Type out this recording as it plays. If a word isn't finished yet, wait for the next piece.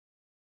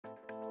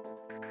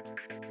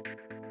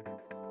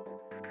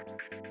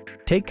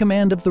Take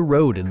command of the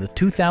road in the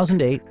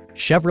 2008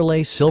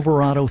 Chevrolet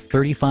Silverado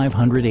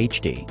 3500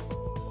 HD.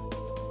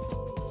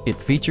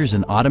 It features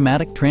an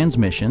automatic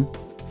transmission,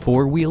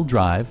 four-wheel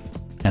drive,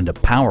 and a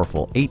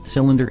powerful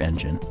 8-cylinder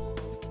engine.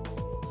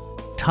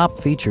 Top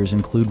features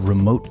include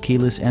remote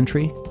keyless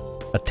entry,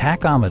 a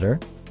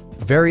tachometer,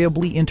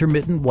 variably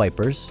intermittent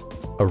wipers,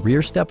 a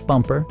rear step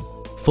bumper,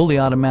 fully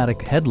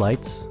automatic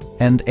headlights,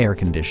 and air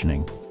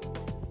conditioning.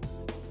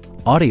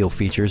 Audio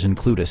features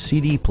include a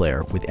CD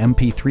player with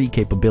MP3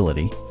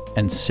 capability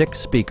and 6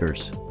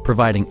 speakers,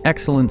 providing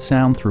excellent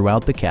sound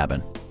throughout the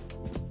cabin.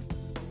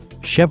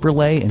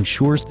 Chevrolet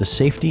ensures the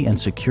safety and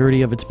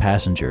security of its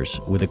passengers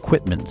with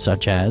equipment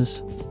such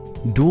as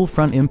dual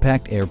front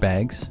impact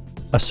airbags,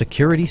 a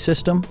security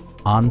system,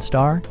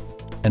 OnStar,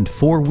 and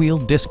 4-wheel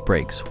disc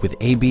brakes with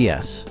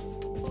ABS.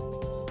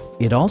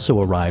 It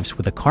also arrives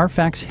with a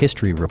Carfax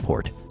history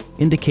report,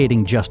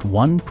 indicating just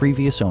one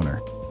previous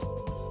owner.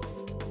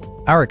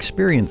 Our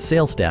experienced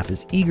sales staff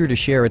is eager to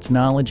share its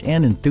knowledge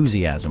and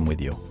enthusiasm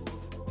with you.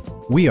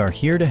 We are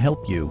here to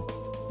help you.